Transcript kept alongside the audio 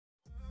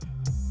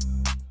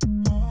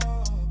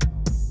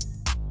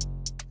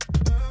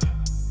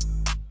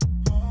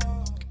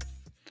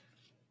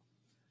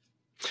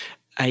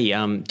Hey,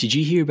 did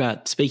you hear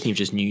about, speaking of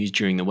just news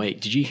during the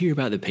week, did you hear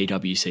about the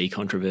PWC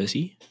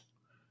controversy?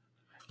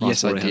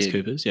 Yes, I did.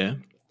 Coopers, yeah.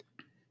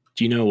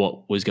 Do you know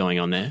what was going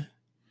on there?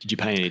 Did you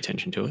pay any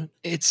attention to it?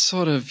 It's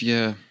sort of,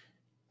 yeah.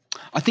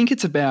 I think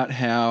it's about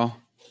how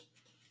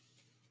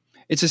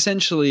it's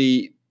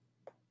essentially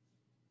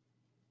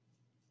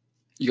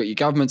you got your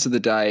governments of the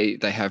day,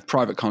 they have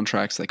private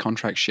contracts, they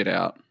contract shit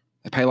out,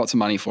 they pay lots of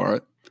money for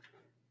it,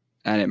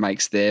 and it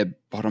makes their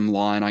bottom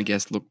line, I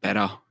guess, look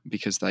better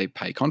because they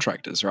pay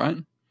contractors, right?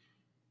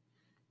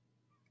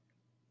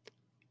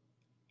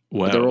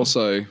 Well, but they're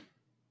also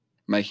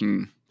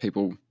making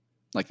people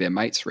like their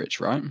mates rich,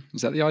 right?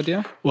 Is that the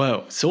idea?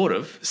 Well, sort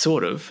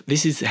of.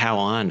 This is how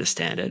I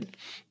understand it.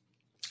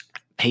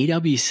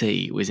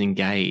 PWC was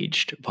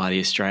engaged by the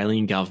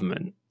Australian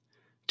government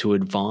to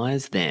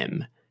advise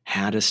them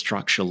how to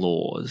structure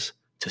laws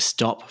to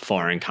stop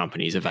foreign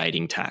companies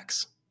evading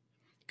tax.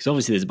 Because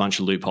obviously there's a bunch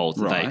of loopholes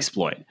that they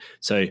exploit.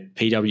 So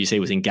PWC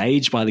was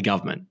engaged by the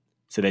government.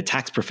 So they're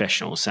tax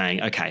professionals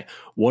saying, okay,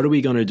 what are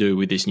we going to do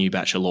with this new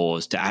batch of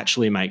laws to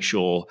actually make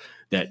sure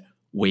that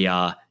we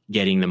are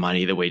getting the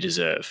money that we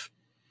deserve?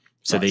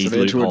 So these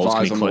loopholes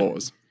can be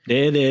closed.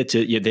 They're there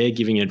to, they're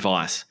giving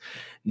advice.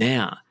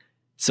 Now,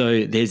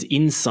 so there's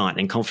insight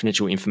and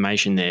confidential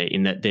information there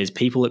in that there's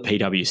people at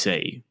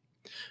PWC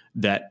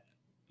that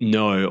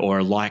know or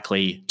are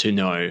likely to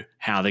know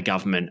how the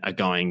government are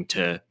going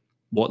to,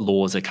 what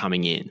laws are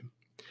coming in.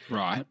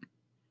 Right.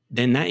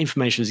 Then that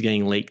information is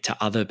getting leaked to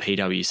other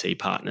PWC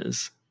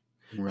partners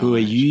who are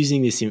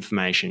using this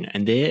information,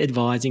 and they're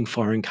advising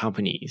foreign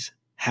companies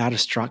how to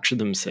structure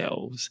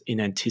themselves in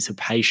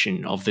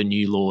anticipation of the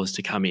new laws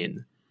to come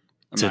in.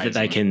 Amazing. So that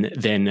they can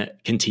then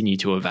continue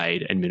to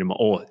evade and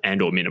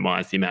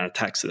minimize the amount of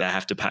tax that they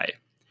have to pay.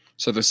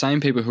 So the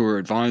same people who are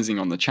advising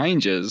on the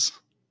changes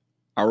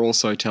are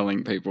also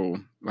telling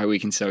people, well, we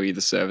can sell you the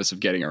service of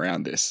getting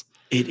around this.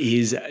 It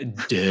is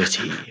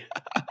dirty.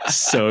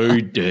 So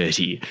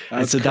dirty.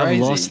 And so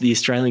they've lost, the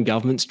Australian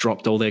government's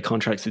dropped all their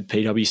contracts with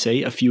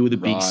PWC. A few of the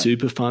big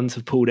super funds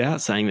have pulled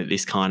out, saying that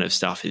this kind of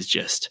stuff is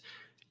just,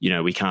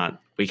 we can't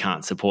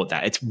support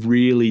that. It's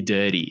really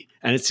dirty.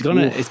 And it's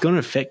gonna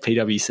affect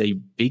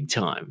PWC big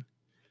time.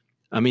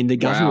 I mean, the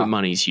government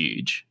money's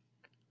huge.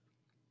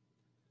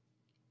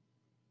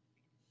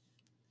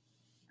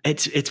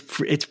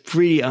 It's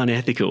pretty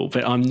unethical,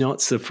 but I'm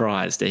not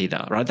surprised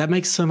either, right? That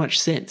makes so much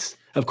sense.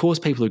 Of course,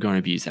 people are going to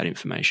abuse that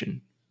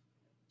information.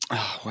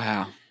 Oh,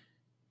 wow.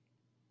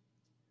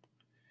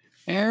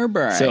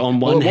 Airbrake. So on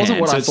one hand, it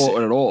wasn't what I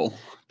thought at all,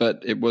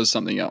 but it was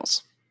something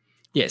else.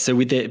 Yeah, so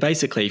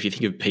basically, if you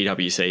think of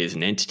PWC as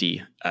an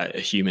entity,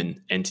 a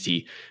human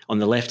entity, on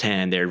the left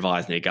hand, they're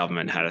advising the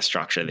government how to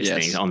structure these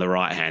things. On the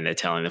right hand, they're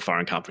telling the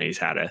foreign companies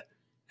how to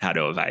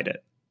evade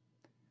it.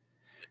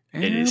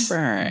 It is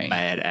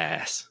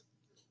badass.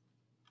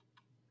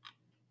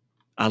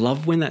 I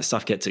love when that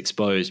stuff gets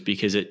exposed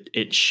because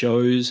it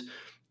shows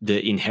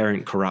the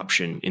inherent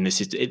corruption in the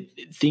system.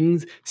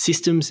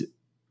 Systems,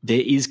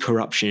 there is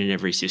corruption in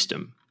every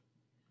system.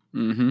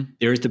 Mm-hmm.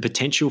 There is the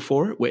potential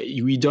for it where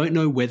you don't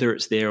know whether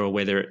it's there or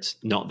whether it's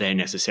not there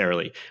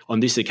necessarily.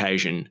 On this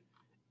occasion,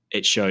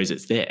 it shows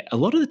it's there. A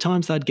lot of the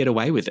times they'd get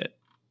away with it.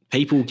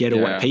 People get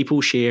away. People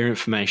share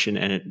information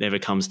and it never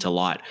comes to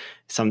light.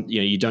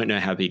 You don't know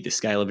how big the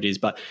scale of it is,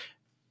 but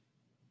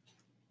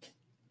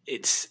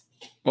it's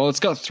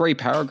got 3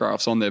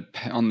 paragraphs on their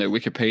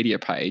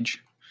Wikipedia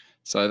page.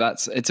 So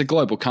it's a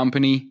global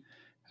company.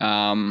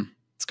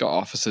 It's got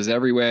offices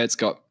everywhere. It's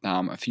got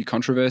a few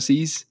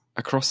controversies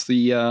across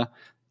the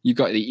you've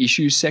got the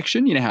issues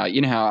section. You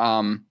know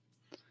how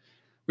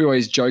we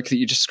always joke that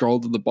you just scroll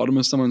to the bottom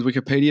of someone's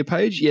Wikipedia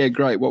page. Yeah,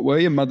 great. What were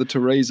you, Mother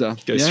Teresa?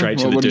 Go straight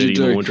to the dirty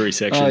laundry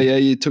section. Oh yeah,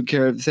 you took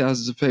care of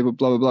thousands of people.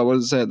 Blah blah blah. What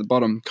does it say at the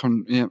bottom?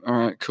 Yeah, all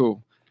right,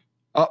 cool.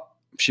 Oh,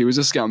 she was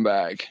a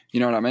scumbag. You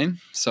know what I mean?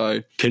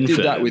 So Confirmed.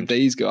 Did that with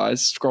these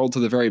guys. Scroll to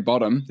the very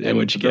bottom, and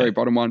the very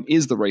bottom one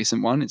is the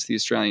recent one. It's the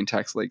Australian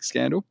tax leak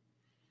scandal,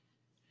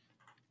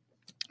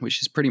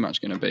 which is pretty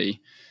much going to be.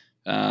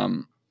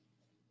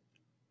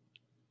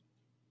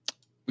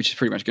 Which is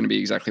pretty much going to be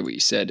exactly what you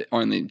said,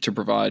 only to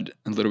provide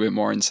a little bit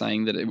more in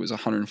saying that it was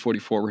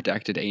 144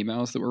 redacted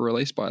emails that were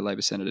released by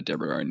Labor Senator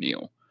Deborah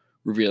O'Neill,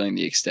 revealing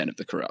the extent of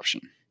the corruption.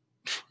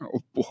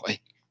 Oh, boy.